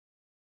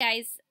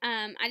guys,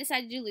 I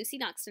decided to do Lucy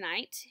Knox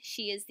tonight.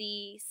 She is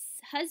the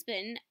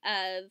husband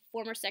of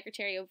former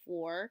Secretary of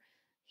War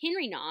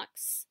Henry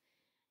Knox.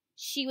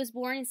 She was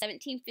born in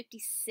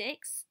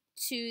 1756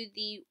 to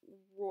the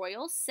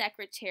Royal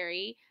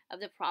Secretary of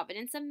the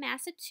Province of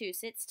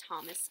Massachusetts,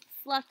 Thomas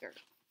Flucker.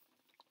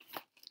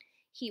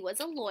 He was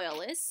a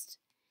loyalist.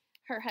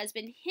 Her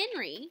husband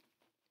Henry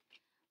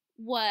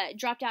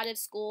dropped out of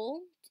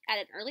school at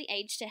an early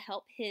age to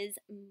help his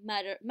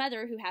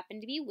mother, who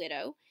happened to be a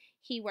widow.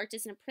 He worked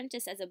as an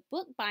apprentice as a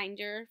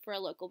bookbinder for a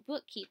local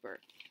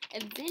bookkeeper.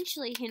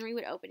 Eventually, Henry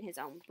would open his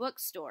own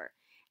bookstore.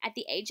 At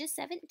the age of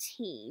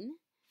 17,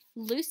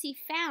 Lucy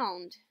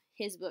found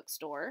his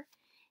bookstore,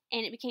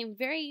 and it became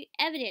very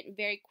evident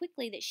very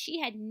quickly that she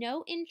had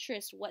no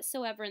interest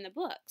whatsoever in the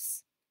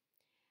books.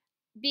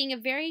 Being a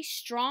very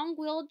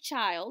strong-willed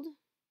child,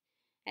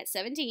 at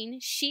 17,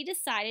 she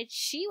decided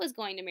she was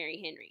going to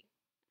marry Henry.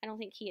 I don't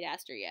think he had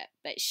asked her yet,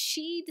 but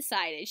she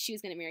decided she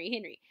was going to marry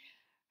Henry.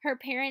 Her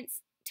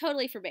parents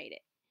totally forbade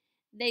it.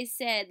 They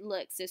said,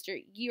 look, sister,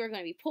 you are going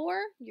to be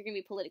poor. You're going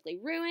to be politically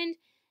ruined.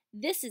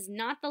 This is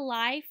not the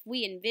life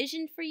we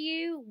envisioned for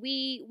you.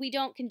 We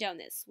don't condone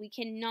this. We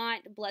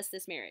cannot bless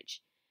this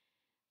marriage.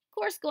 Of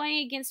course, going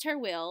against her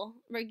will,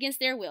 or against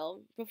their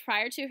will, but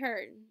prior to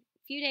her,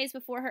 a few days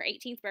before her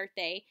 18th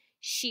birthday,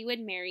 she would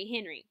marry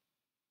Henry.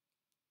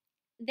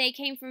 They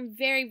came from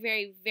very,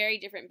 very, very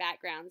different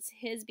backgrounds.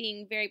 His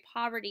being very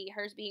poverty,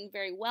 hers being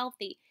very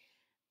wealthy.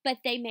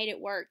 But they made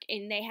it work,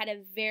 and they had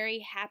a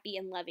very happy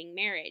and loving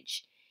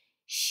marriage.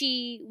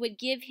 She would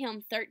give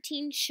him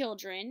 13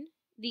 children.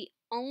 The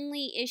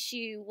only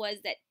issue was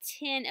that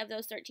 10 of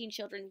those 13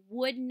 children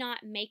would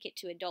not make it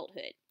to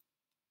adulthood.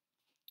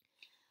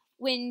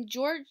 When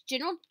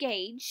General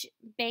Gage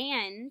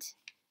banned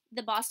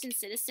the Boston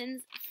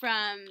citizens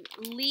from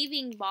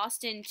leaving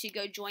Boston to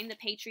go join the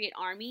Patriot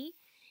Army,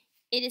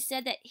 it is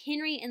said that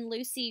Henry and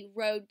Lucy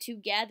rode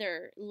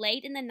together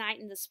late in the night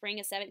in the spring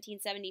of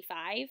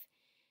 1775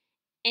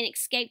 and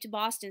escaped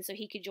Boston so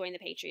he could join the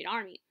Patriot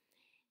Army.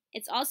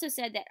 It's also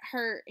said that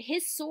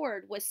his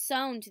sword was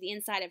sewn to the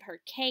inside of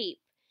her cape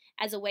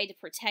as a way to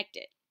protect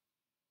it.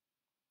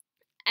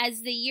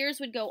 As the years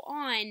would go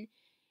on,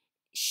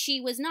 she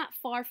was not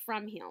far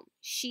from him.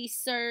 She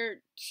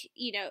served,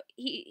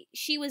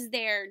 she was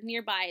there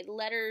nearby.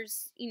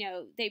 Letters,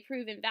 they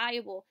prove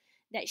invaluable,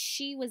 that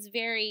she was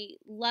very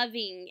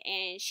loving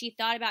and she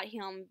thought about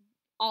him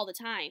all the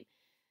time.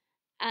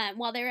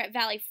 While they were at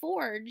Valley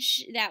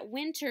Forge that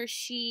winter,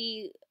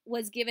 she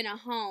was given a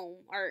home,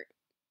 or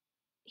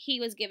he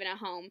was given a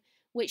home,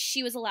 which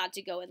she was allowed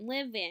to go and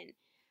live in.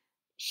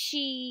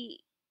 She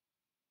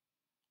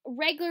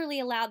regularly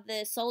allowed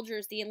the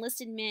soldiers, the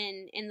enlisted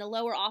men, and the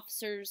lower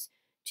officers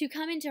to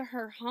come into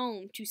her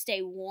home to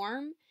stay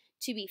warm,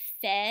 to be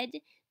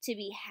fed, to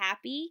be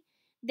happy.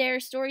 There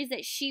are stories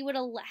that she would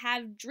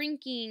have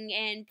drinking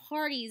and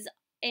parties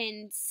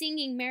and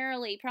singing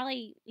merrily,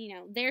 probably,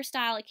 their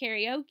style of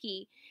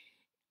karaoke,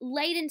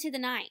 late into the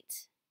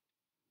night.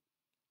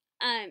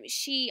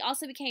 She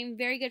also became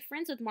very good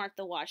friends with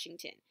Martha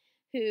Washington,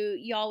 who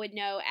y'all would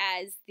know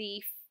as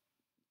the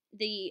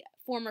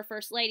former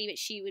First Lady, but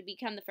she would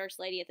become the First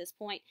Lady at this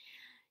point.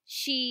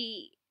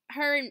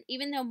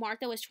 Even though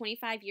Martha was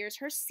 25 years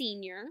her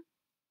senior,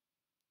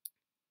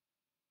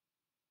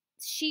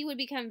 she would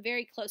become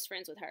very close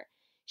friends with her.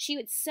 She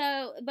would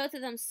sew, both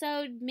of them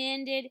sewed,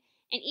 mended,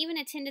 and even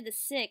attended the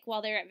sick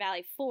while they were at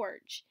Valley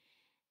Forge.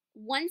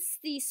 Once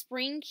the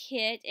spring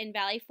hit and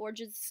Valley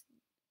Forge was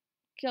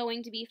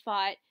going to be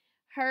fought,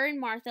 her and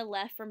Martha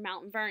left for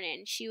Mount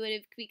Vernon. She would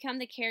have become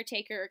the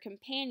caretaker or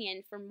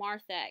companion for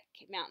Martha at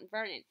Mount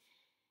Vernon.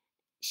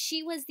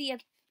 Lucy was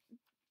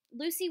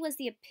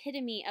the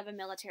epitome of a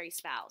military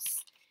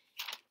spouse.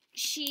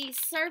 She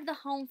served the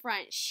home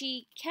front.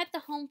 She kept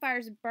the home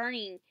fires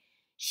burning.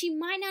 She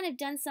might not have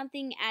done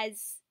something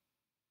as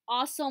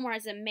awesome or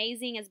as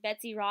amazing as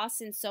Betsy Ross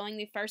in sewing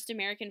the first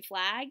American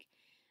flag,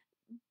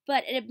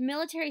 but a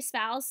military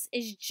spouse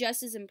is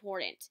just as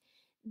important.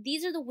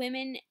 These are the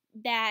women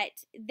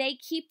that they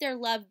keep their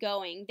love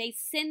going. They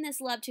send this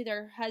love to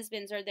their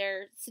husbands or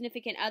their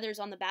significant others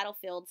on the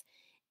battlefields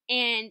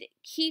and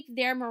keep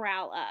their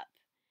morale up.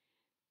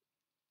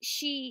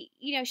 She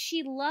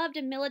loved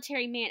a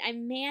military man, a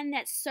man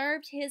that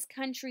served his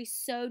country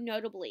so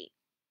notably.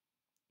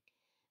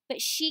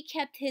 But she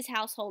kept his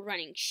household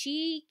running.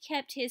 She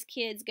kept his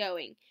kids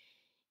going.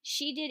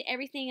 She did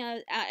everything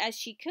as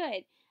she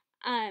could.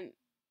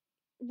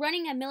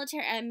 Running a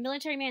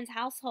military man's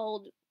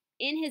household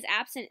in his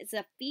absence is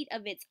a feat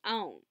of its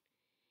own.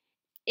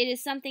 It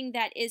is something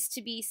that is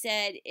to be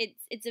said.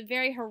 It's a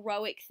very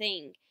heroic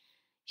thing.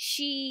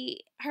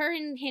 Her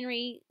and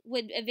Henry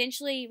would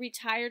eventually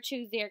retire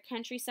to their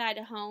countryside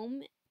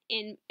home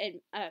their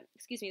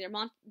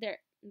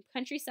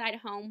countryside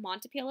home,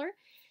 Montpelier.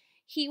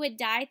 He would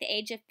die at the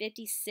age of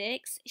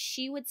 56.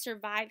 She would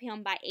survive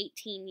him by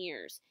 18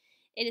 years.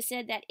 It is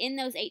said that in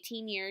those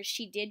 18 years,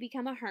 she did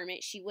become a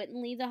hermit. She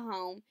wouldn't leave the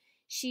home.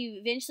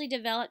 She eventually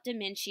developed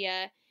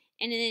dementia.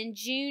 And then in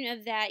June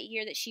of that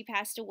year that she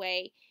passed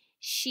away,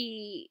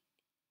 she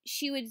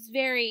she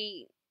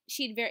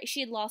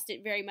had lost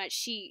it very much.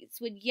 She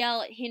would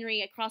yell at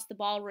Henry across the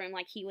ballroom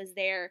like he was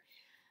there.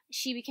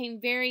 She became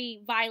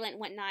very violent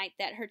one night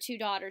that her two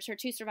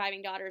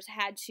surviving daughters,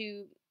 had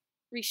to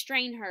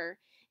restrain her,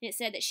 and it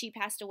said that she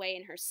passed away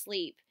in her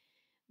sleep.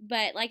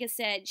 But like I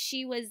said,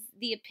 she was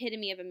the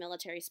epitome of a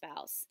military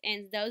spouse,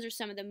 and those are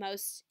some of the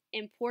most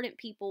important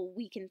people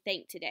we can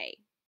thank today.